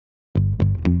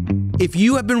If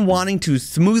you have been wanting to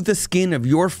smooth the skin of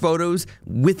your photos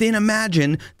within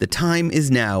Imagine, the time is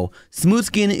now. Smooth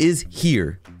Skin is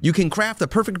here. You can craft the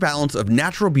perfect balance of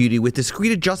natural beauty with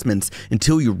discreet adjustments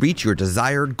until you reach your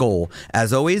desired goal.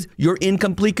 As always, you're in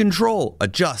complete control.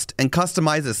 Adjust and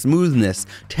customize the smoothness,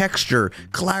 texture,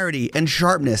 clarity, and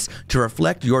sharpness to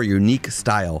reflect your unique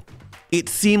style. It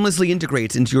seamlessly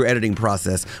integrates into your editing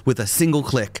process with a single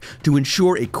click to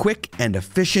ensure a quick and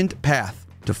efficient path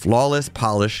to flawless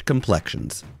polished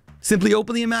complexions. Simply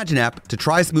open the Imagine app to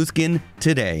try Smooth Skin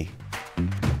today.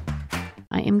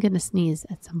 I am going to sneeze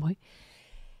at some point.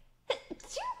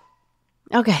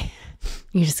 Okay.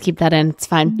 You just keep that in. It's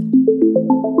fine.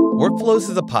 Workflows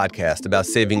is a podcast about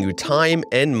saving you time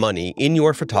and money in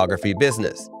your photography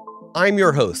business. I'm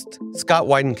your host, Scott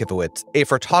Wyden Kivowitz, a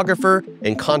photographer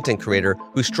and content creator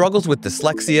who struggles with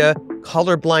dyslexia,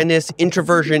 color blindness,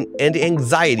 introversion, and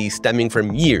anxiety stemming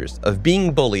from years of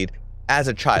being bullied as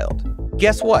a child.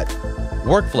 Guess what?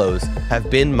 Workflows have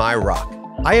been my rock.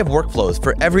 I have workflows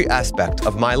for every aspect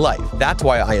of my life. That's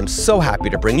why I am so happy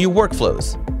to bring you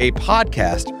Workflows, a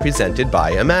podcast presented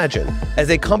by Imagine.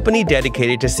 As a company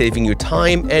dedicated to saving you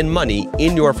time and money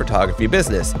in your photography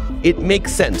business, it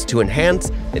makes sense to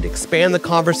enhance and expand the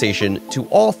conversation to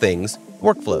all things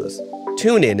workflows.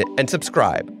 Tune in and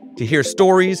subscribe to hear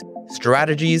stories,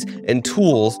 strategies, and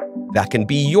tools that can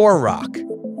be your rock.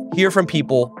 Hear from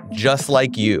people just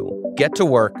like you. Get to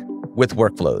work with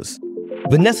Workflows.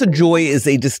 Vanessa Joy is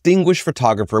a distinguished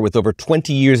photographer with over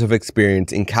 20 years of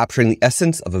experience in capturing the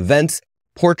essence of events,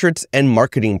 portraits, and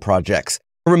marketing projects.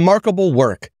 Her remarkable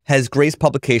work has graced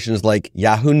publications like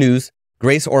Yahoo News,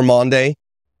 Grace Ormonde,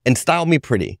 and Style Me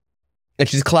Pretty. And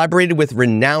she's collaborated with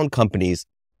renowned companies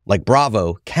like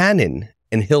Bravo, Canon,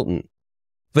 and Hilton.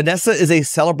 Vanessa is a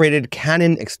celebrated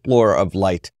Canon Explorer of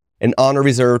Light, an honor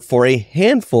reserved for a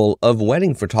handful of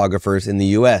wedding photographers in the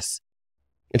US.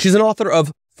 And she's an author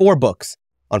of 4 books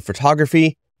on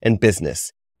photography and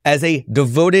business. As a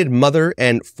devoted mother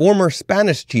and former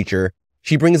Spanish teacher,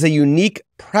 she brings a unique,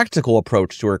 practical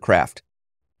approach to her craft,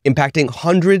 impacting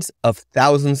hundreds of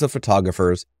thousands of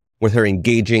photographers with her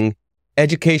engaging,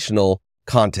 educational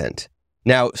content.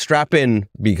 Now, strap in,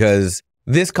 because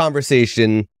this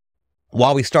conversation,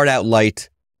 while we start out light,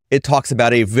 it talks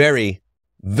about a very,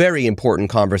 very important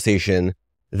conversation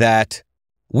that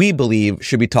we believe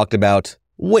should be talked about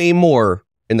way more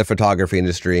in the photography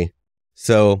industry.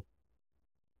 So,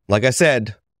 like I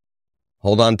said,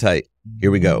 hold on tight. Here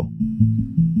we go.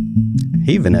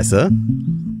 Hey, Vanessa.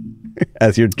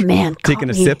 As you're taking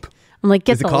a sip. I'm like,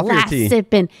 get the last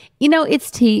sip in. You know, it's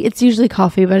tea. It's usually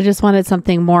coffee, but I just wanted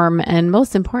something warm. And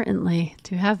most importantly,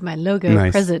 to have my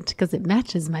logo present because it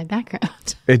matches my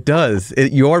background. It does.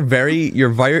 You're very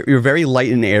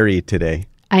light and airy today.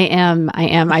 I am.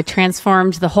 I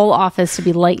transformed the whole office to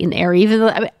be light and airy, even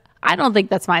though I don't think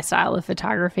that's my style of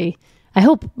photography. I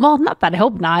hope, well, not that I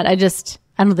hope not. I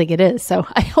don't think it is. So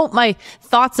I hope my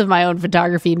thoughts of my own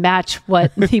photography match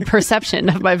what the perception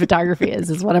of my photography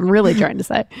is what I'm really trying to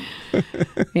say.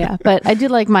 Yeah. But I do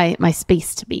like my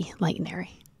space to be light and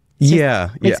airy.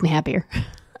 Makes me happier.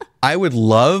 I would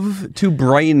love to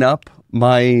brighten up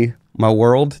my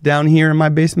world down here in my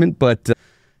basement, but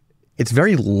it's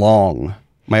very long.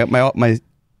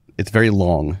 It's very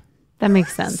long. That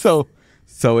makes sense.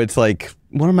 So it's like,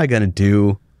 what am I going to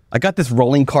do? I got this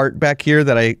rolling cart back here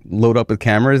that I load up with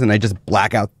cameras and I just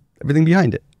black out everything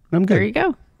behind it. I'm good. There you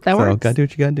go. That works. Gotta do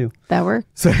what you gotta do. That works.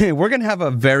 So we're going to have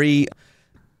I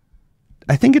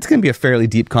think it's going to be a fairly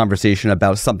deep conversation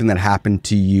about something that happened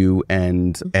to you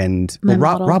and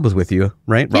Rob was with you,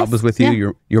 right? Yes, Rob was with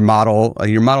you, your model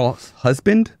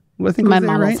husband. I think my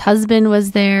model's husband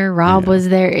was there. Rob was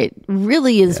there. It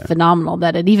really is phenomenal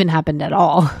that it even happened at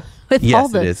all. With all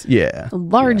the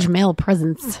large male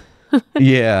presence.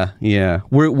 Yeah.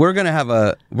 We're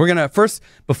gonna first,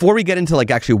 before we get into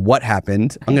like actually what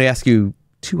happened, I'm gonna ask you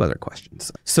 2 other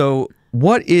questions. So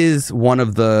what is one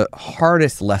of the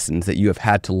hardest lessons that you have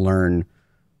had to learn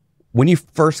when you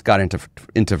first got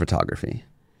into photography?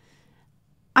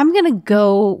 I'm gonna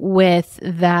go with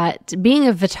that being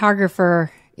a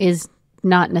photographer is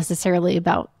not necessarily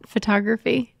about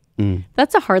photography.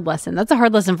 That's a hard lesson. That's a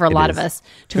hard lesson for a lot of us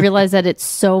to realize that it's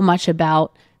so much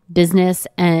about business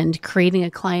and creating a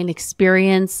client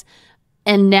experience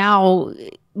and now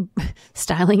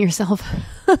styling yourself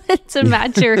to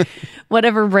match your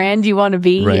whatever brand you want to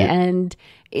be. Right. And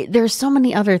there's so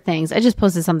many other things. I just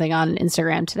posted something on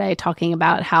Instagram today talking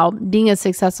about how being a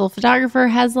successful photographer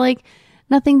has like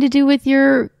nothing to do with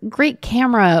your great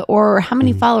camera or how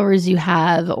many followers you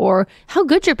have or how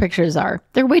good your pictures are.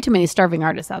 There are way too many starving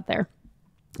artists out there.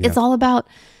 Yeah. It's all about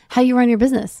how you run your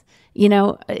business.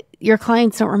 Your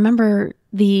clients don't remember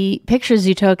the pictures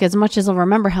you took as much as they'll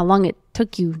remember how long it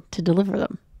took you to deliver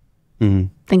them. Mm-hmm.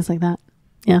 Things like that.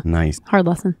 Yeah. Nice. Hard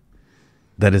lesson.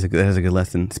 That is a good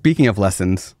lesson. Speaking of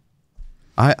lessons,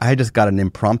 I just got an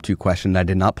impromptu question that I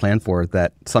did not plan for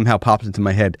that somehow popped into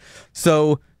my head.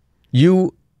 So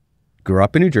you grew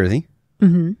up in New Jersey,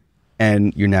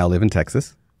 and you now live in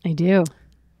Texas. I do.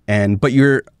 But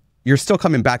you're still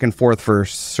coming back and forth for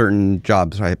certain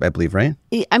jobs, right? I believe, right?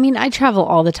 I mean, I travel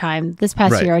all the time. This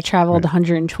past year, I traveled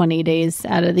 120 days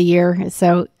out of the year.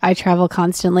 So I travel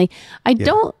constantly. I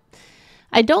don't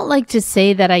like to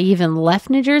say that I even left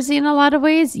New Jersey in a lot of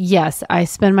ways. Yes, I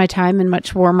spend my time in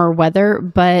much warmer weather,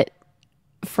 but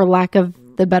for lack of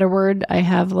the better word, I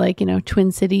have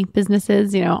Twin City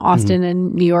businesses, Austin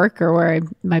and New York, or where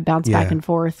I bounce back and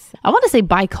forth. I want to say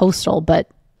bi-coastal,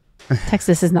 but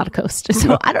Texas is not a coast.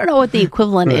 So I don't know what the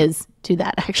equivalent is to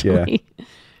that, actually.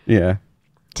 Yeah.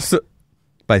 So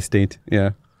by state.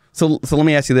 Yeah. So let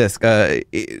me ask you this. A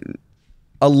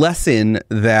lesson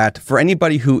that for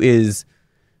anybody who is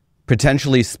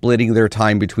potentially splitting their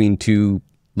time between two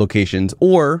locations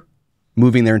or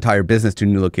moving their entire business to a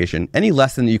new location, any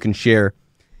lesson that you can share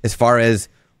as far as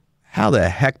how the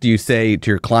heck do you say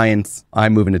to your clients,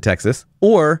 I'm moving to Texas?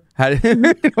 Or how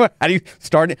do you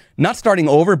start, not starting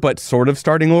over, but sort of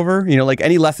starting over?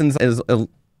 Any lessons as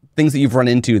things that you've run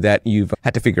into that you've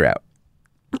had to figure out?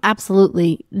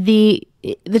 Absolutely. The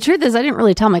truth is I didn't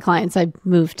really tell my clients I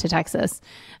moved to Texas.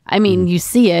 I mean, you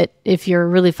see it if you're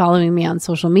really following me on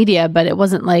social media, but it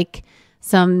wasn't like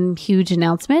some huge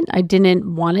announcement. I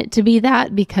didn't want it to be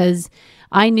that because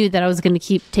I knew that I was going to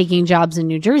keep taking jobs in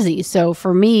New Jersey. So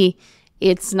for me,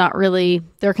 it's not really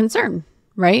their concern,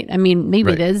 right? I mean,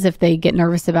 maybe it is if they get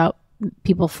nervous about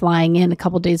people flying in a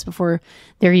couple days before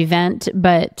their event,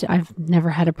 but I've never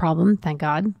had a problem, thank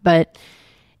God. But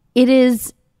it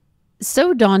is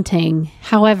so daunting.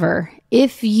 However,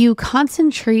 if you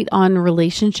concentrate on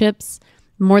relationships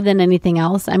more than anything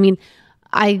else, I mean,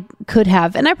 I could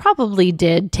have, and I probably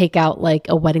did take out like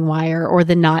a wedding wire or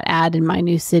the not ad in my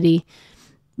new city.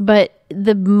 But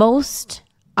the most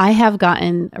I have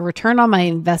gotten a return on my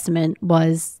investment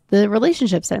was the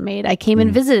relationships I made. I came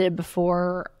and visited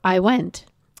before I went.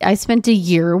 I spent a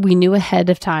year, we knew ahead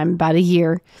of time, about a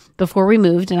year before we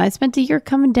moved. And I spent a year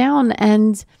coming down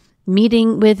and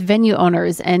meeting with venue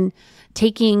owners and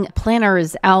taking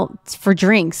planners out for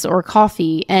drinks or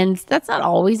coffee. And that's not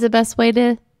always the best way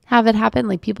to have it happen.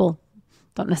 Like people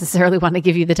don't necessarily want to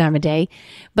give you the time of day,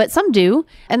 but some do.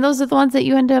 And those are the ones that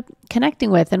you end up connecting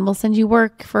with and will send you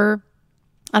work for,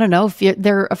 I don't know, if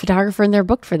they're a photographer and they're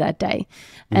booked for that day.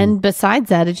 And besides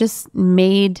that, it just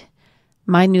made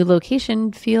my new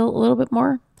location feel a little bit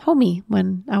more homey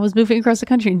when I was moving across the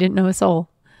country and didn't know a soul.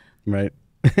 Right.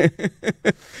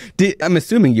 I'm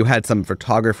assuming you had some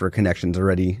photographer connections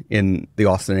already in the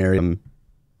Austin area.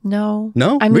 No.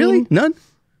 No? Really? None?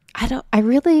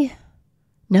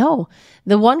 No.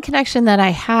 The one connection that I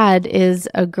had is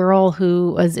a girl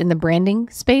who was in the branding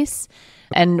space,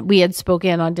 and we had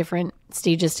spoken on different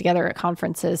stages together at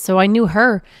conferences. So I knew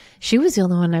her. She was the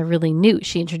only one I really knew.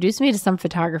 She introduced me to some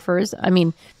photographers. I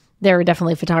mean, there were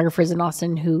definitely photographers in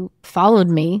Austin who followed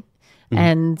me.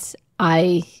 And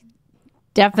I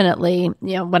definitely,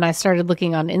 when I started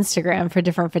looking on Instagram for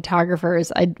different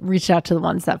photographers, I reached out to the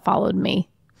ones that followed me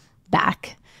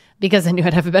back, because I knew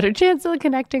I'd have a better chance of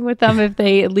connecting with them if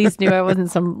they at least knew I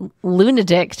wasn't some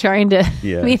lunatic trying to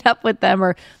meet up with them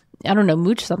or, I don't know,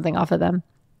 mooch something off of them.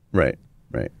 Right.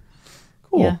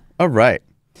 Cool. Yeah. All right.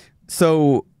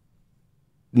 So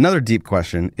another deep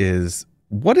question is,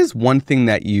 what is one thing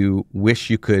that you wish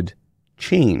you could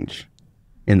change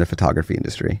in the photography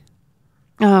industry?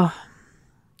 Oh,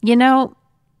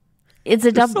 it's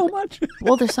a double. So much.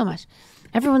 Well, there's so much.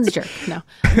 Everyone's a jerk. No,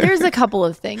 there's a couple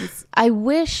of things. I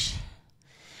wish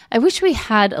we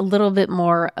had a little bit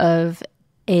more of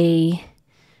a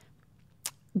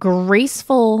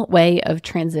graceful way of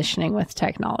transitioning with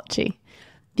technology,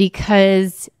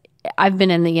 because I've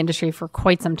been in the industry for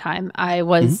quite some time.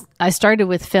 I started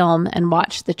with film and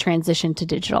watched the transition to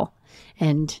digital,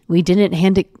 and we didn't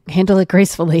handle it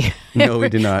gracefully. No, we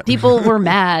did not. People were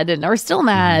mad and are still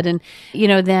mad. And,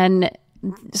 then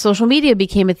social media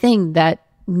became a thing that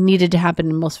needed to happen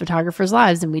in most photographers'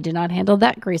 lives, and we did not handle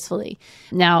that gracefully.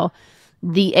 Now,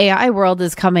 the AI world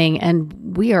is coming,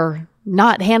 and we are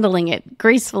not handling it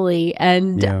gracefully.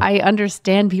 And I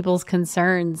understand people's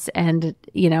concerns, and,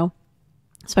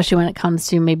 especially when it comes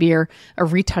to maybe you're a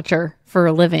retoucher for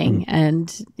a living,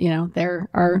 and, there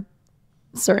are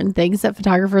certain things that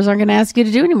photographers aren't going to ask you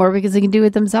to do anymore because they can do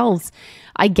it themselves.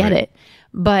 I get it.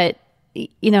 But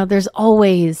there's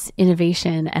always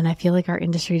innovation, and I feel like our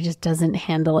industry just doesn't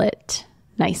handle it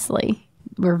nicely.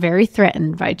 We're very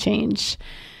threatened by change.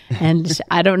 And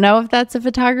I don't know if that's a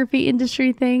photography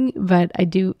industry thing, but I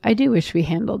do wish we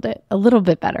handled it a little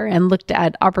bit better and looked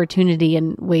at opportunity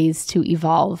and ways to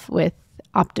evolve with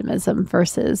optimism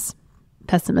versus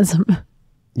pessimism.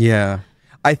 Yeah.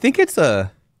 I think it's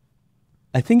a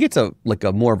like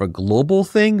a more of a global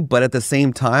thing, but at the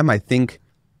same time, I think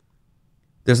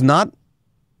there's not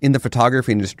in the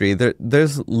photography industry,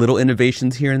 there's little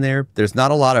innovations here and there. There's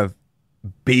not a lot of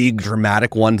big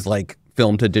dramatic ones like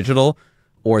film to digital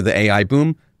or the AI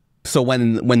boom. So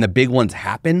when the big ones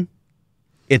happen,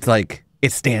 it's like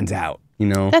it stands out,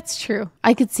 That's true.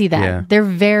 I could see that. Yeah. They're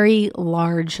very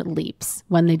large leaps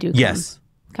when they do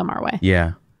come our way.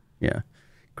 Yeah. Yeah.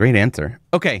 Great answer.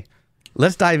 Okay.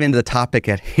 Let's dive into the topic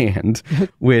at hand,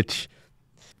 which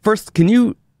first, can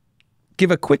you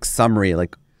give a quick summary?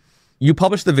 Like, you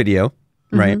published the video,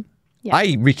 right? Yeah.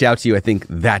 I reached out to you, I think,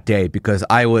 that day because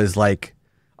I was like,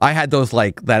 I had those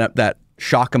like that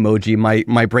shock emoji.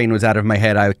 My brain was out of my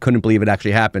head. I couldn't believe it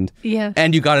actually happened. Yeah.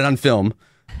 And you got it on film.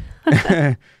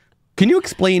 Can you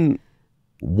explain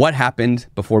what happened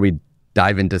before we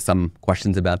dive into some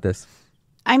questions about this?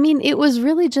 I mean, it was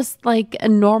really just like a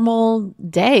normal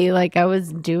day. Like, I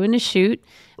was doing a shoot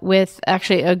with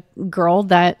actually a girl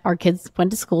that our kids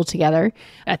went to school together.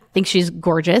 I think she's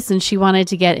gorgeous, and she wanted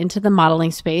to get into the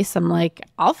modeling space. I'm like,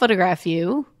 I'll photograph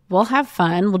you. We'll have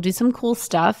fun. We'll do some cool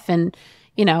stuff. And,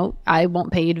 I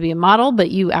won't pay you to be a model,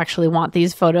 but you actually want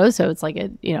these photos. So it's like a,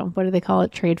 what do they call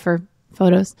it? Trade for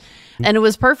photos. And it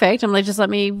was perfect. I'm like, just let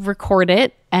me record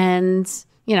it, and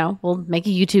we'll make a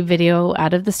YouTube video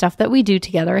out of the stuff that we do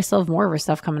together. I still have more of our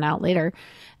stuff coming out later.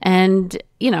 And,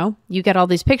 you get all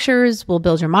these pictures. We'll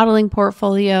build your modeling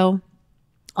portfolio.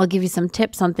 I'll give you some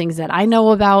tips on things that I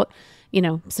know about,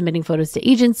 submitting photos to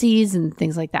agencies and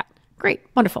things like that. Great.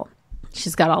 Wonderful.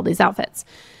 She's got all these outfits.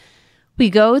 We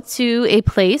go to a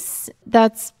place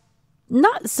that's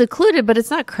not secluded, but it's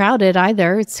not crowded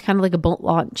either. It's kind of like a boat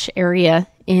launch area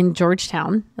in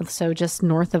Georgetown, so just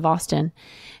north of Austin.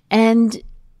 And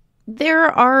there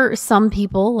are some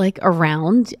people like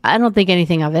around. I don't think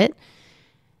anything of it.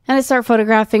 And I start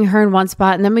photographing her in one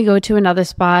spot, and then we go to another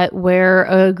spot where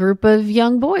a group of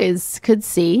young boys could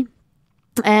see.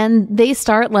 And they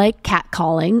start like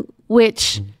catcalling,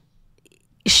 which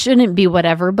shouldn't be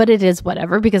whatever, but it is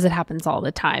whatever because it happens all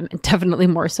the time. And definitely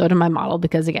more so to my model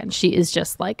because, again, she is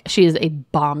a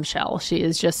bombshell. She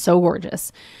is just so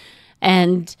gorgeous.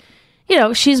 And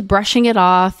she's brushing it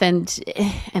off and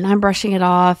I'm brushing it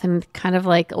off and kind of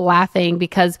like laughing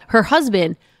because her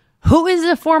husband, who is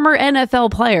a former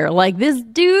NFL player, like, this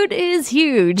dude is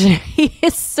huge. He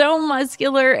is so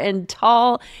muscular and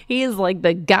tall. He is like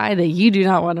the guy that you do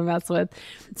not want to mess with.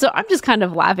 So I'm just kind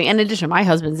of laughing. In addition, my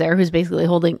husband's there, who's basically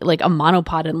holding like a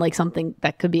monopod and like something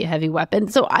that could be a heavy weapon.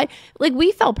 So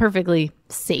we felt perfectly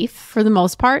safe for the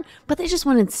most part, but they just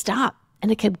wouldn't stop.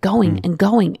 And it kept going and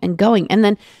going and going. And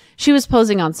then she was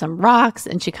posing on some rocks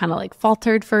and she kind of like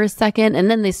faltered for a second. And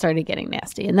then they started getting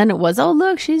nasty. And then it was, oh,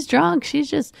 look, she's drunk. She's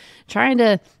just trying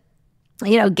to,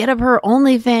 get up her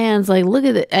OnlyFans. Like, look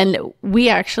at it. And we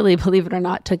actually, believe it or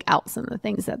not, took out some of the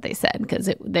things that they said because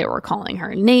they were calling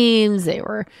her names. They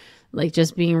were like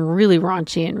just being really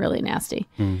raunchy and really nasty.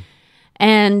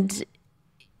 And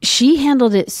she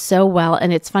handled it so well.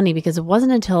 And it's funny because it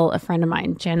wasn't until a friend of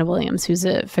mine, Jana Williams, who's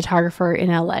a photographer in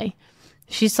LA,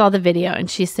 she saw the video and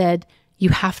she said, you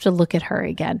have to look at her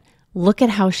again. Look at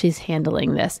how she's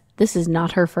handling this. This is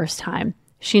not her first time.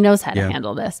 She knows how to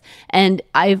handle this. And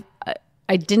I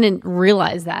didn't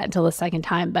realize that until the second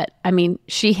time. But I mean,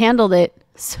 she handled it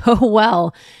so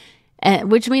well,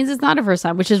 which means it's not her first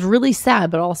time, which is really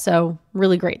sad, but also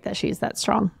really great that she's that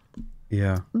strong.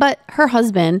 Yeah. But her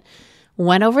husband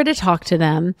went over to talk to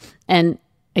them. And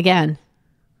again,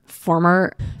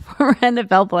 former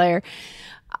NFL player.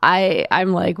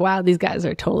 I'm like, wow, these guys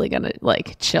are totally going to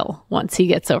like chill once he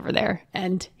gets over there.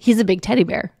 And he's a big teddy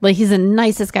bear. Like, he's the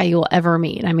nicest guy you will ever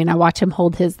meet. I mean, I watch him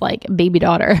hold his like baby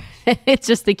daughter. It's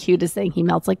just the cutest thing. He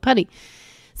melts like putty.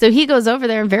 So he goes over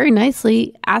there and very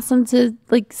nicely asks them to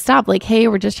like stop. Like, hey,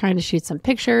 we're just trying to shoot some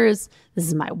pictures. This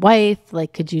is my wife.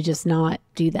 Like, could you just not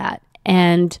do that?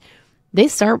 And they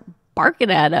start barking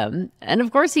at him. And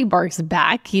of course he barks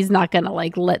back. He's not going to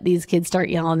like let these kids start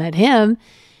yelling at him.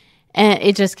 And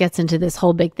it just gets into this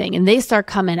whole big thing. And they start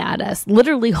coming at us,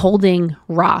 literally holding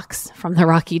rocks from the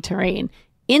rocky terrain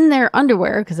in their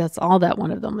underwear, because that's all that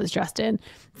one of them was dressed in,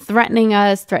 threatening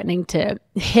us, threatening to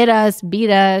hit us, beat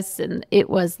us. And it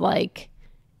was like,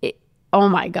 oh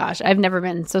my gosh, I've never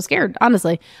been so scared.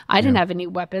 Honestly, I didn't have any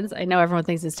weapons. I know everyone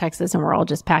thinks it's Texas and we're all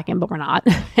just packing, but we're not.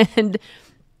 And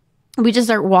we just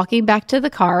start walking back to the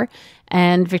car,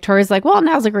 and Victoria's like, well,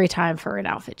 now's a great time for an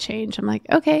outfit change. I'm like,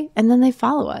 okay. And then they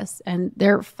follow us, and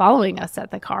they're following us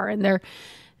at the car, and they're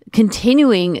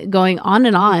continuing going on.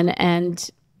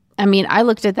 And I mean, I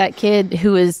looked at that kid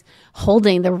who was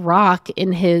holding the rock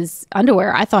in his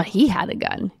underwear. I thought he had a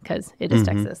gun because it is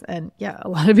Texas. And yeah, a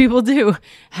lot of people do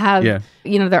have,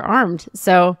 they're armed.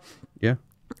 So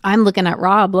I'm looking at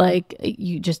Rob like,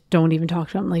 you just don't even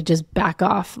talk to him. Like, just back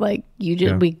off. Like,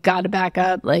 we got to back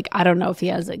up. Like, I don't know if he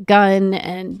has a gun.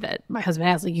 And that my husband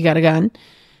asked, like, you got a gun?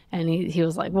 And he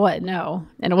was like, what? No.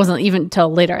 And it wasn't even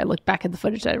until later I looked back at the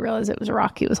footage that I realized it was a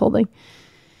rock he was holding.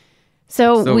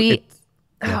 So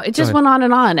it just went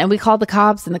on. And we called the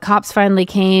cops, and the cops finally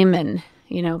came and,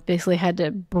 basically had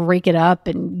to break it up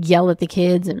and yell at the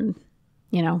kids and,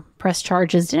 press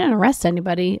charges. Didn't arrest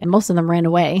anybody. And most of them ran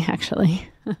away, actually.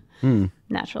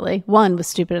 Naturally. One was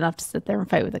stupid enough to sit there and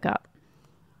fight with the cop.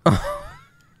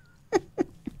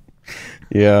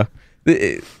 Yeah.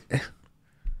 I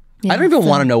don't even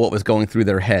want to know what was going through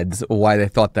their heads, why they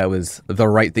thought that was the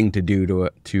right thing to do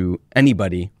to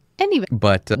anybody.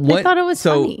 But they thought it was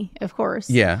funny, of course.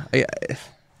 Yeah.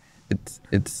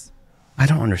 It's I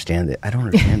don't understand it.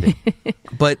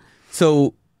 But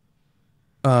so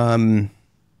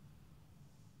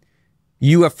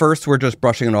you at first were just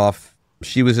brushing it off.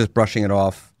 She was just brushing it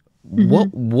off.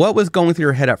 What was going through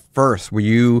your head at first? Were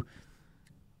you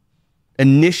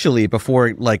initially, before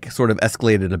it like sort of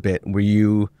escalated a bit, were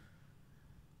you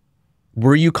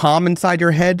calm inside your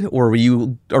head, or were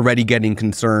you already getting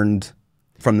concerned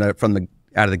from the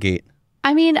out of the gate?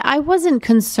 I mean, I wasn't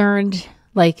concerned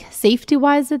like safety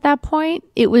wise at that point.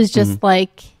 It was just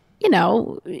like,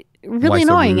 really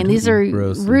annoying. And these are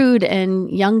rude and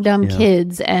young, dumb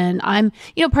kids. And I'm,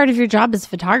 part of your job as a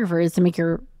photographer is to make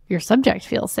your subject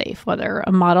feel safe, whether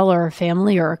a model or a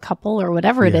family or a couple or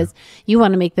whatever it is. You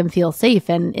want to make them feel safe.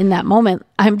 And in that moment,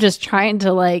 I'm just trying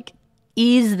to like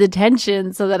ease the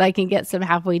tension so that I can get some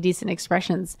halfway decent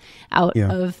expressions out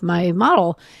of my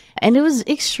model. And it was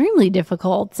extremely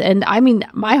difficult. And I mean,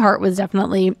 my heart was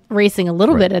definitely racing a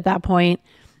little bit at that point,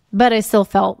 but I still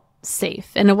felt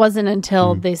safe. And it wasn't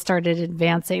until they started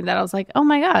advancing that I was like, oh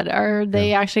my God, are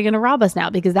they actually going to rob us now?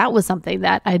 Because that was something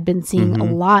that I'd been seeing a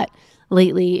lot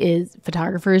lately, is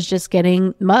photographers just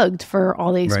getting mugged for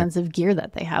all the expensive gear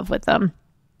that they have with them.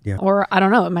 Yeah. Or I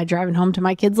don't know, am I driving home to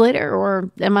my kids later, or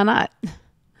am I not?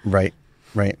 Right.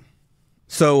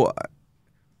 So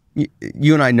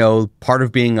you and I know part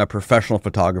of being a professional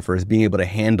photographer is being able to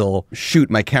handle, shoot,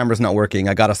 my camera's not working,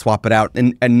 I got to swap it out,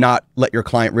 and not let your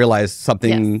client realize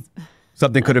something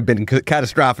could have been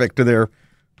catastrophic to their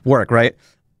work, right?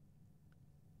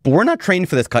 But we're not trained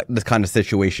for this kind of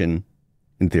situation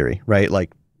in theory, right?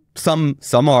 Like some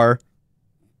are,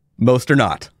 most are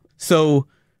not. So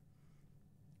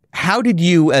how did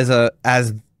you,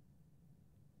 as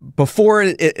before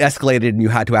it escalated and you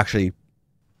had to actually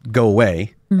go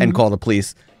away and call the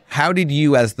police, how did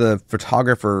you, as the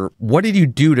photographer, what did you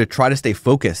do to try to stay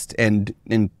focused and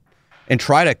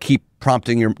try to keep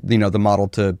prompting your, the model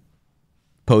to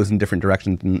pose in different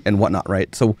directions and whatnot,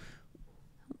 right? So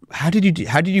how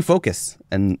did you focus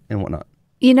and whatnot?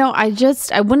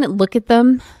 I wouldn't look at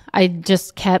them. I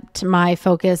just kept my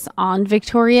focus on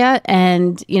Victoria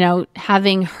and,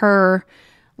 having her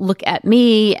look at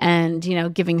me and,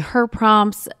 giving her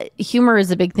prompts. Humor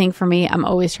is a big thing for me. I'm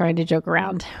always trying to joke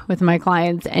around with my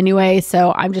clients anyway.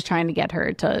 So I'm just trying to get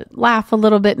her to laugh a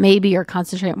little bit maybe, or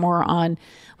concentrate more on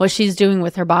what she's doing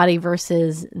with her body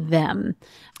versus them.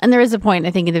 And there is a point,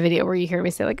 I think, in the video where you hear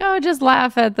me say like, oh, just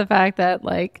laugh at the fact that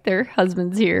like their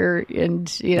husband's here and,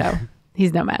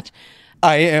 he's no match.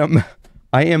 I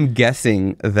am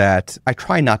guessing that I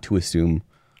try not to assume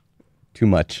too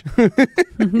much,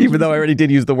 even though I already did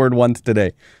use the word once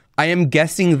today. I am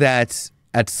guessing that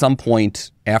at some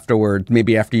point afterward,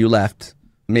 maybe after you left,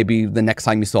 maybe the next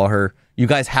time you saw her, you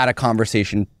guys had a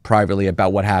conversation privately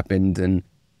about what happened. And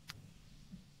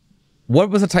what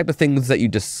was the type of things that you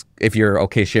just, if you're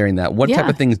okay sharing that, what type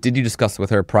of things did you discuss with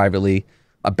her privately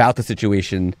about the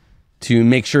situation to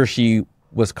make sure she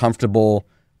was comfortable,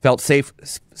 felt safe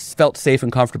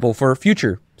and comfortable for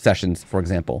future sessions, for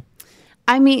example?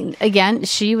 I mean, again,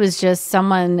 she was just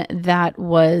someone that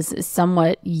was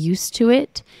somewhat used to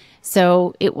it.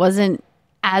 So it wasn't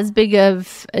as big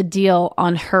of a deal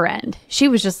on her end. She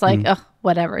was just like, oh,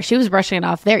 whatever. She was brushing it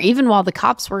off there. Even while the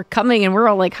cops were coming and we're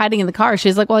all like hiding in the car,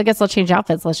 she's like, well, I guess I'll change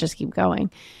outfits. Let's just keep going.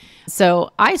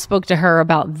 So I spoke to her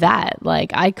about that.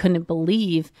 Like, I couldn't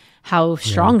believe how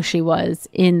strong she was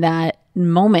in that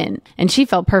moment. And she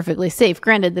felt perfectly safe.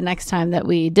 Granted, the next time that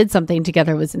we did something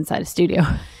together was inside a studio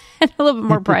and a little bit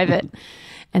more private.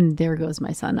 And there goes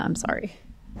my son. I'm sorry.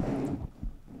 I'm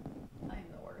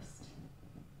the worst.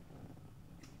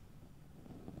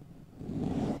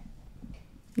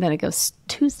 Then it goes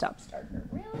 2-stop starter.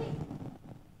 Really?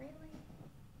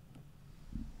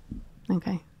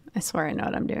 Okay. I swear I know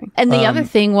what I'm doing. And the other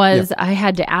thing was I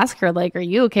had to ask her, like, are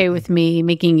you okay with me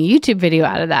making a YouTube video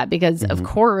out of that? Because of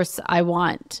course I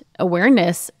want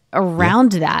awareness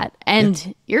around that.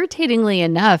 And irritatingly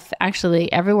enough, actually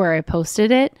everywhere I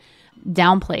posted it,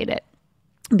 downplayed it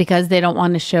because they don't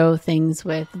want to show things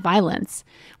with violence,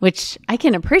 which I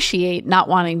can appreciate not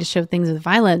wanting to show things with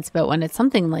violence. But when it's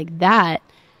something like that,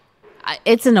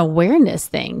 it's an awareness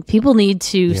thing. People need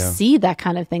to see that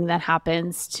kind of thing that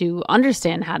happens to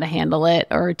understand how to handle it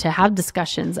or to have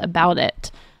discussions about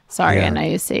it. Sorry, I know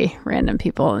you see random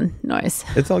people and noise.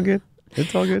 It's all good.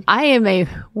 It's all good. I am a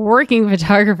working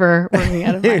photographer working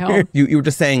out of my home. You were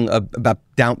just saying about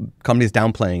companies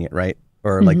downplaying it, right?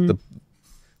 Or like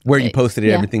where you posted it,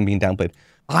 everything being downplayed.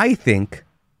 I think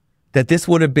that this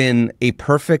would have been a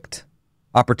perfect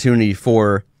opportunity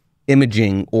for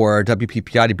imaging or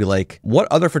WPPI to be like, what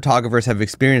other photographers have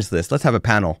experienced this? Let's have a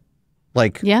panel.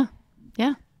 Like, yeah.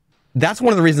 That's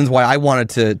one of the reasons why I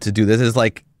wanted to do this is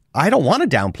like, I don't want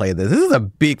to downplay this. This is a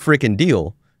big freaking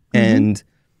deal. And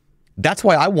that's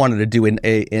why I wanted to do an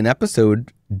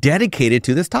episode dedicated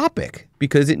to this topic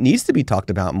because it needs to be talked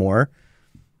about more,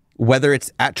 whether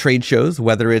it's at trade shows,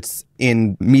 whether it's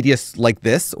in media like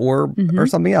this or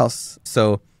something else.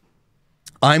 So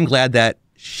I'm glad that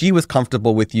she was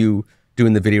comfortable with you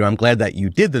doing the video. I'm glad that you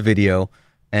did the video.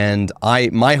 And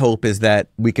my hope is that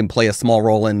we can play a small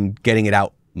role in getting it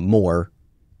out more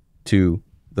to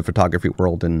the photography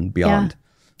world and beyond.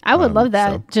 Yeah. I would love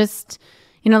that. So. Just,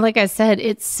 like I said,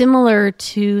 it's similar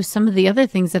to some of the other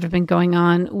things that have been going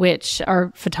on, which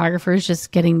are photographers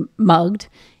just getting mugged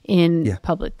in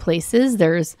public places.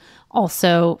 There's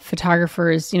also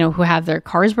photographers, who have their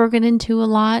cars broken into a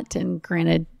lot. And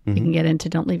granted, you can get into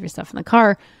don't leave your stuff in the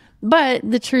car. But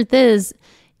the truth is,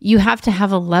 you have to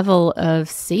have a level of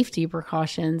safety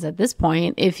precautions at this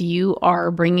point. If you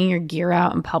are bringing your gear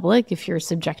out in public, if you're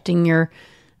subjecting your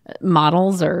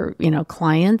models or,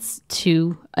 clients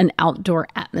to an outdoor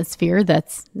atmosphere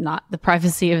that's not the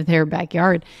privacy of their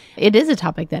backyard, it is a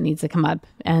topic that needs to come up.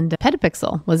 And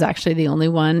Petapixel was actually the only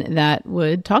one that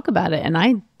would talk about it. And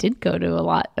I did go to a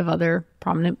lot of other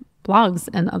prominent blogs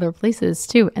and other places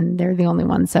too, and they're the only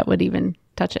ones that would even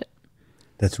touch it.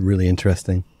 That's really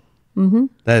interesting.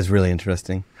 That is really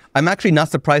interesting. I'm actually not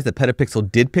surprised that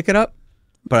Petapixel did pick it up,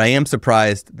 but I am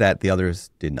surprised that the others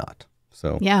did not.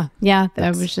 So yeah, I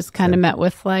was just kind of met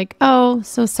with like, oh,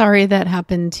 so sorry that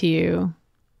happened to you.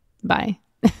 Bye.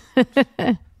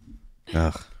 Okay,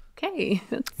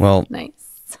 that's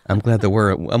nice. I'm glad that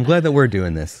we're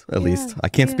doing this. At least I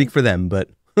can't speak for them, but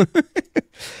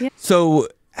So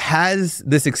has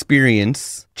this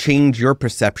experience changed your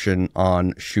perception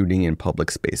on shooting in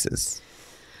public spaces?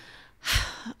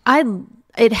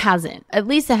 It hasn't. At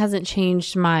least it hasn't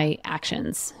changed my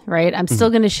actions, right? I'm still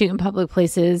going to shoot in public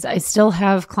places. I still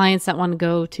have clients that want to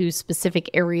go to specific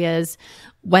areas,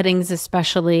 weddings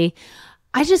especially.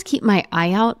 I just keep my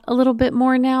eye out a little bit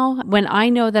more now. When I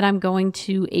know that I'm going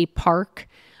to a park,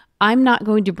 I'm not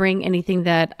going to bring anything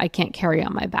that I can't carry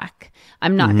on my back.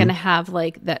 I'm not going to have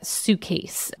like that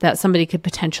suitcase that somebody could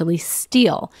potentially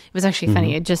steal. It was actually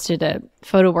funny. I just did a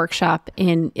photo workshop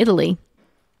in Italy.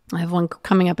 I have one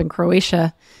coming up in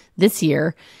Croatia this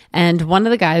year. And one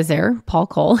of the guys there, Paul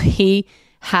Cole, he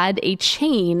had a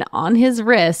chain on his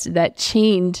wrist that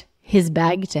chained his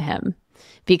bag to him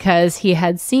because he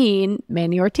had seen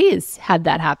Manny Ortiz had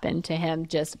that happen to him.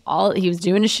 He was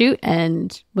doing a shoot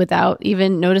and without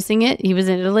even noticing it, he was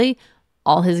in Italy,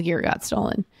 all his gear got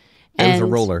stolen. And it was a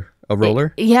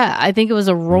roller? I think it was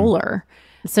a roller.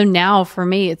 So now for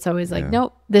me, it's always like,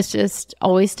 nope, this just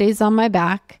always stays on my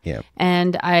back. Yeah.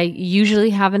 And I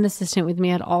usually have an assistant with me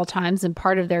at all times. And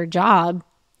part of their job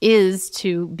is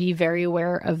to be very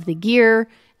aware of the gear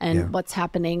and what's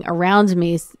happening around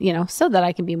me, so that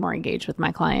I can be more engaged with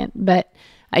my client. But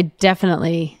I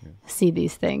definitely see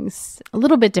these things a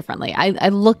little bit differently. I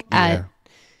look at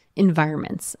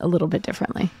environments a little bit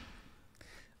differently.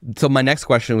 So my next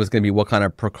question was going to be what kind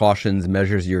of precautions,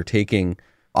 measures you're taking.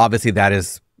 Obviously, that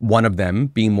is one of them,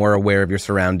 being more aware of your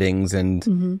surroundings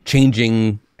and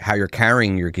changing how you're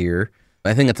carrying your gear.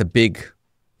 I think that's a big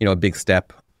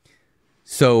step.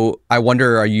 So I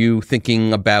wonder, are you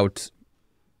thinking about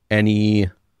any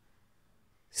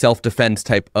self-defense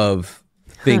type of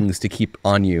things to keep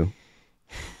on you?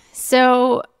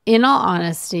 So in all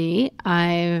honesty,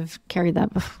 I've carried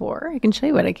that before. I can show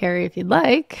you what I carry if you'd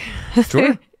like.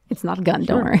 Sure. It's not a gun,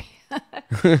 don't worry.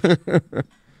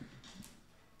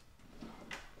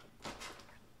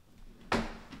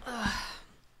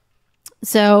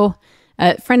 So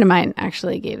a friend of mine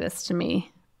actually gave this to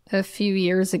me a few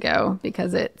years ago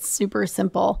because it's super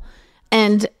simple.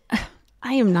 And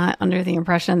I am not under the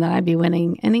impression that I'd be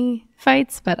winning any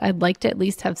fights, but I'd like to at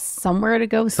least have somewhere to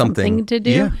go, something to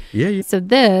do. Yeah. So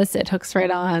it hooks right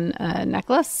on a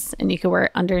necklace and you can wear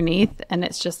it underneath, and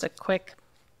it's just a quick,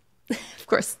 of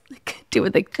course, do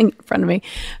what they think in front of me,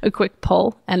 a quick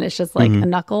pull, and it's just like a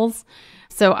knuckles.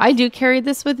 So I do carry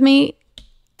this with me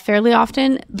fairly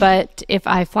often, but if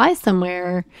I fly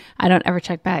somewhere, I don't ever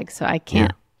check bags, so I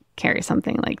can't carry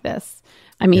something like this.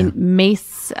 I mean,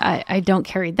 mace, I don't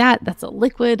carry that. That's a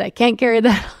liquid. I can't carry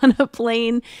that on a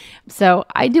plane. So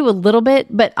I do a little bit,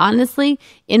 but honestly,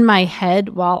 in my head,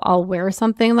 while I'll wear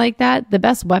something like that, the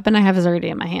best weapon I have is already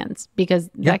in my hands, because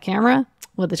that camera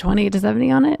with the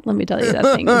 28-70 on it, let me tell you,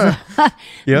 that thing is,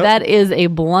 that is a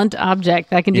blunt object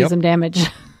that can do some damage.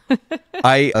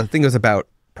 I think it was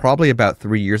probably about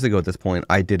 3 years ago at this point,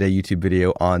 I did a YouTube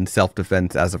video on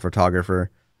self-defense as a photographer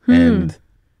and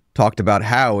talked about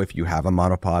how if you have a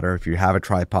monopod or if you have a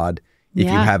tripod, if you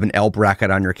have an L bracket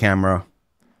on your camera,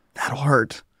 that'll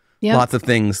hurt. Lots of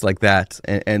things like that.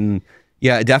 And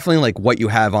yeah, definitely like what you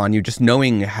have on you, just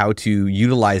knowing how to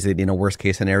utilize it in a worst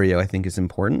case scenario, I think is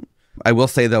important. I will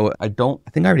say though, I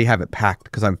think I already have it packed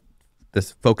because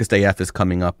this Focused AF is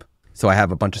coming up. So I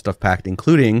have a bunch of stuff packed,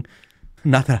 including,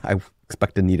 not that I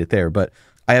expect to need it there, but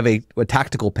I have a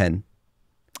tactical pen.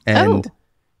 And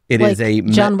it like is a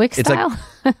John Wick style.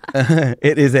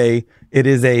 It is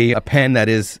a pen that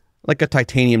is like a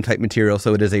titanium type material.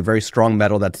 So it is a very strong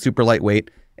metal that's super lightweight,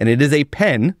 and it is a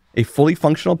pen, a fully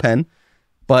functional pen.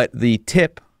 But the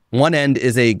tip, one end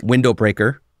is a window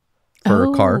breaker for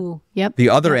a car. Yep. The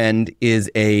other end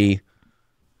is a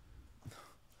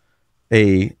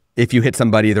if you hit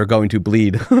somebody, they're going to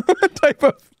bleed type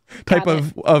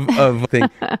of thing.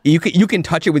 You can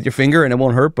touch it with your finger and it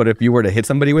won't hurt, but if you were to hit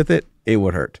somebody with it, it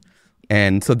would hurt.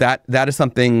 And so that is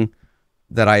something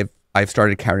that I've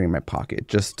started carrying in my pocket,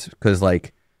 just because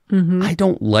like I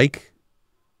don't like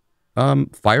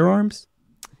firearms,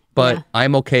 but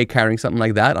I'm okay carrying something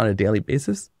like that on a daily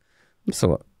basis.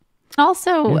 So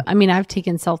also, I mean, I've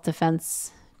taken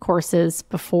self-defense courses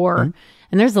before,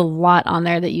 and there's a lot on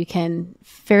there that you can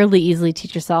fairly easily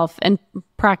teach yourself and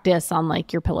practice on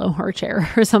like your pillow or chair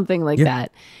or something like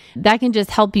that. That can just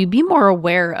help you be more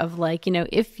aware of like, you know,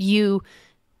 if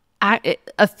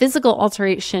a physical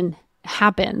alteration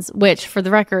happens, which for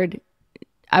the record,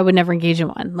 I would never engage in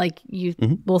one. Like you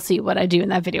will see what I do in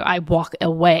that video. I walk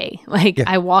away.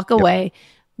 I walk away,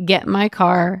 get in my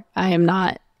car. I am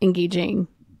not engaging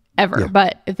ever.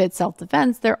 But if it's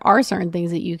self-defense, there are certain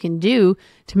things that you can do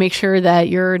to make sure that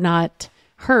you're not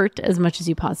hurt as much as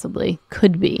you possibly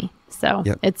could be. So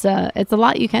it's a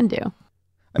lot you can do.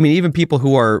 I mean, even people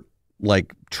who are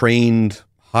like trained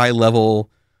high level,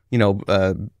 you know,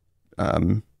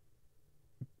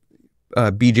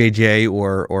 BJJ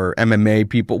or MMA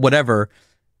people, whatever,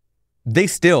 they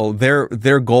still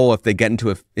their goal, if they get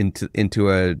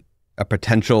into a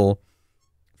potential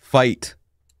fight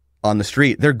on the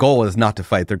street, their goal is not to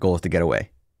fight. Their goal is to get away.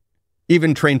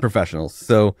 Even trained professionals.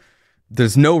 So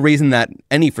there's no reason that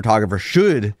any photographer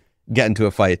should get into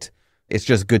a fight. It's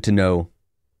just good to know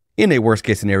in a worst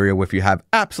case scenario, if you have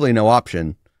absolutely no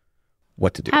option,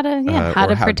 what to do. How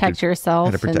to protect yourself.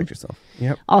 How to protect yourself.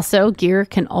 Yep. Also, gear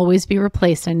can always be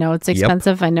replaced. I know it's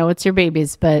expensive. I know it's your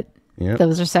babies, but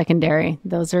those are secondary.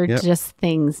 Those are just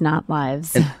things, not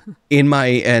lives.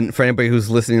 And for anybody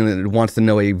who's listening that wants to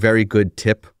know a very good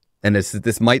tip, and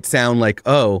this might sound like,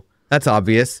 oh, that's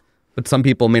obvious, but some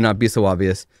people may not be so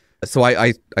obvious. So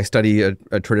I study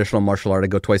a traditional martial art. I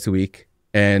go twice a week,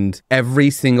 and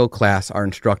every single class, our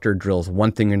instructor drills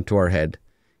one thing into our head.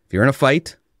 If you're in a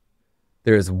fight,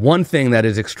 there is one thing that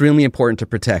is extremely important to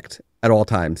protect at all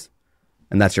times,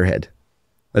 and that's your head.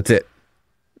 That's it.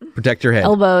 Protect your head.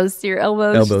 Your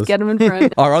elbows. Just get them in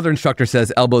front. Our other instructor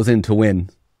says elbows in to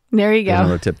win. There you go.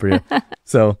 Another tip for you.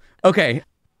 So, okay.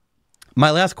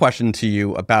 My last question to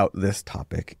you about this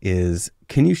topic is,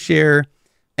 can you share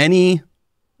a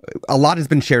lot has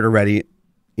been shared already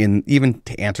even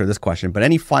to answer this question, but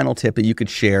any final tip that you could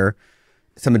share,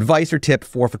 some advice or tip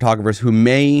for photographers who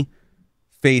may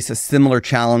face a similar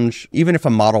challenge, even if a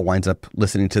model winds up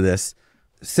listening to this,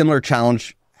 similar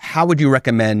challenge, how would you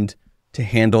recommend to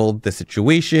handle the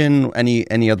situation?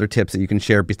 Any other tips that you can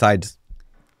share besides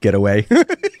get away?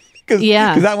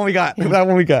 Yeah. Because that one we got. That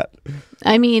one we got.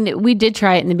 I mean, we did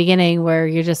try it in the beginning where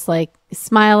you're just like,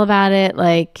 smile about it,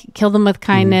 like kill them with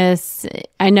kindness.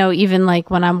 I know even like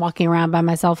when I'm walking around by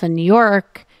myself in New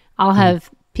York, I'll have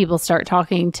people start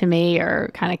talking to me or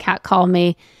kind of catcall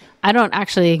me. I don't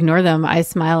actually ignore them. I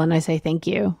smile and I say thank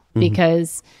you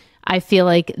because I feel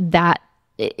like that,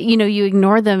 you know, you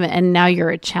ignore them and now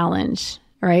you're a challenge,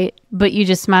 right? But you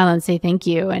just smile and say thank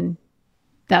you and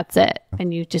that's it.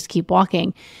 And you just keep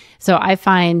walking. So I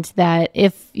find that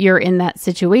if you're in that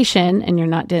situation and you're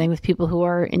not dealing with people who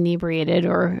are inebriated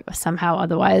or somehow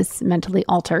otherwise mentally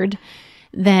altered,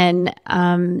 then,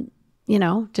 you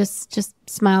know, just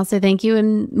smile, say thank you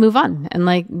and move on. And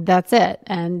like, that's it.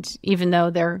 And even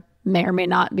though they're may or may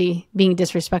not be being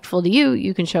disrespectful to you,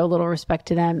 you can show a little respect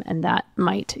to them and that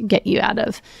might get you out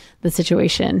of the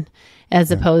situation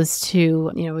as opposed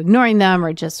to, you know, ignoring them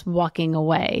or just walking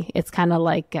away. It's kind of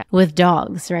like with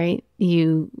dogs, right?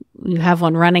 You have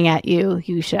one running at you,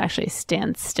 you should actually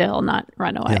stand still, not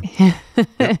run away. Yeah.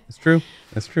 It's true.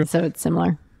 That's true. So it's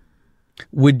similar.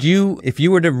 Would you, if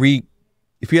you had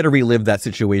to relive that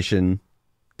situation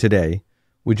today,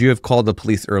 would you have called the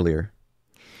police earlier?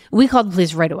 We called the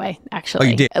police right away, actually. Oh,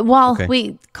 you did? Well, Okay.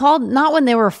 we called not when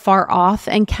they were far off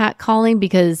and catcalling,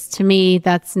 because to me,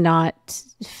 that's not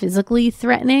physically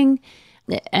threatening.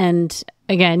 And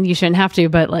again, you shouldn't have to,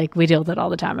 but like we deal with it all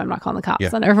the time. I'm not calling the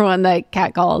cops on everyone that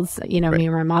catcalls, you know, me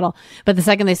or my model. But the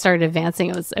second they started advancing,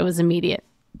 it was immediate.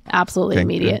 Absolutely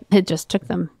immediate. Good. It just took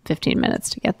them 15 minutes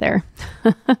to get there.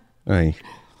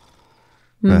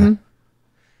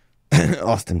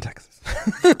 Austin, Texas.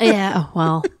 Yeah,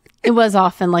 well, it was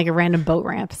often like a random boat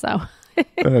ramp, so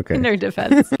in their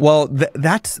defense. Well,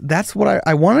 that's what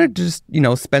I wanted to just, you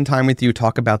know, spend time with you,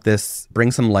 talk about this, bring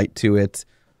some light to it.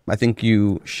 I think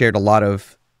you shared a lot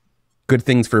of good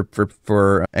things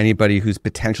for anybody who's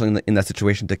potentially in that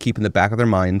situation to keep in the back of their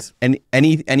minds. And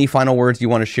any final words you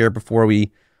want to share before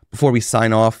we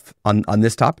sign off on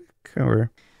this topic? Or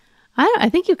I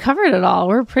think you covered it all.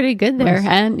 We're pretty good there. Nice.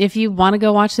 And if you want to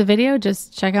go watch the video,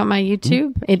 just check out my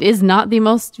YouTube. It is not the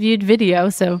most viewed video,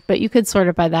 but you could sort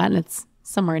it by that, and it's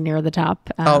somewhere near the top.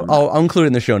 I'll include it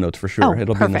in the show notes for sure. Oh,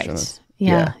 It'll perfect. be in the show notes.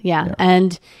 Yeah.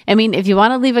 And I mean, if you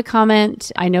want to leave a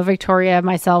comment, I know Victoria,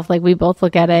 myself, like we both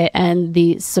look at it, and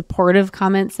the supportive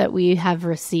comments that we have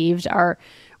received are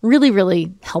really,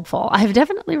 really helpful. I've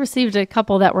definitely received a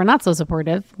couple that were not so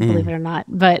supportive, believe it or not,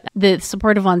 but the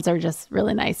supportive ones are just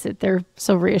really nice. They're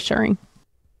so reassuring.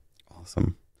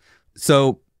 Awesome.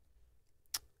 So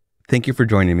thank you for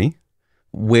joining me.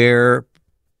 Where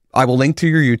I will link to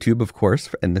your YouTube, of course,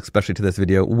 and especially to this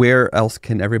video. Where else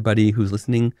can everybody who's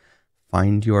listening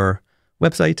find your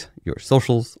website, your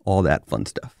socials, all that fun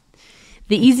stuff?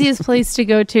 The easiest place to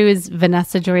go to is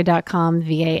vanessajoy.com,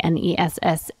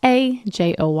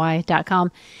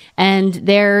 VANESSAJOY.com. And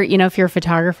there, you know, if you're a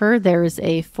photographer, there's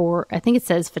I think it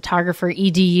says photographer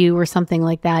edu or something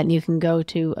like that. And you can go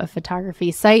to a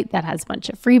photography site that has a bunch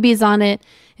of freebies on it.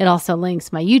 It also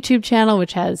links my YouTube channel,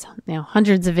 which has, you know,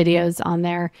 hundreds of videos on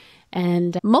there.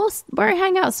 And where I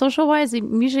hang out social wise,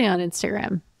 I'm usually on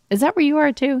Instagram. Is that where you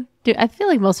are too? I feel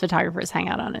like most photographers hang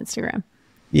out on Instagram.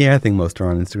 Yeah, I think most are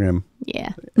on Instagram.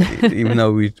 Yeah. Even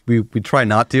though we try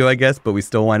not to, I guess, but we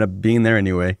still wind up being there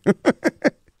anyway.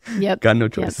 Yep. Got no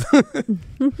choice.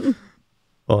 Yep.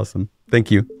 Awesome.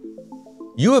 Thank you.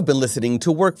 You have been listening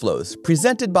to Workflows,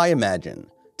 presented by Imagine.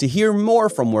 To hear more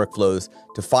from Workflows,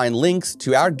 to find links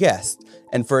to our guests,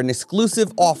 and for an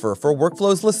exclusive offer for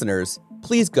Workflows listeners,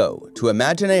 please go to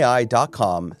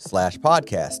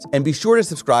imagen-ai.com/podcast and be sure to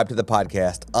subscribe to the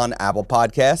podcast on Apple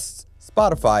Podcasts,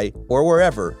 Spotify, or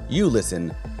wherever you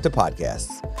listen to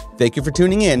podcasts. Thank you for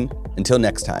tuning in. Until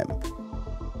next time.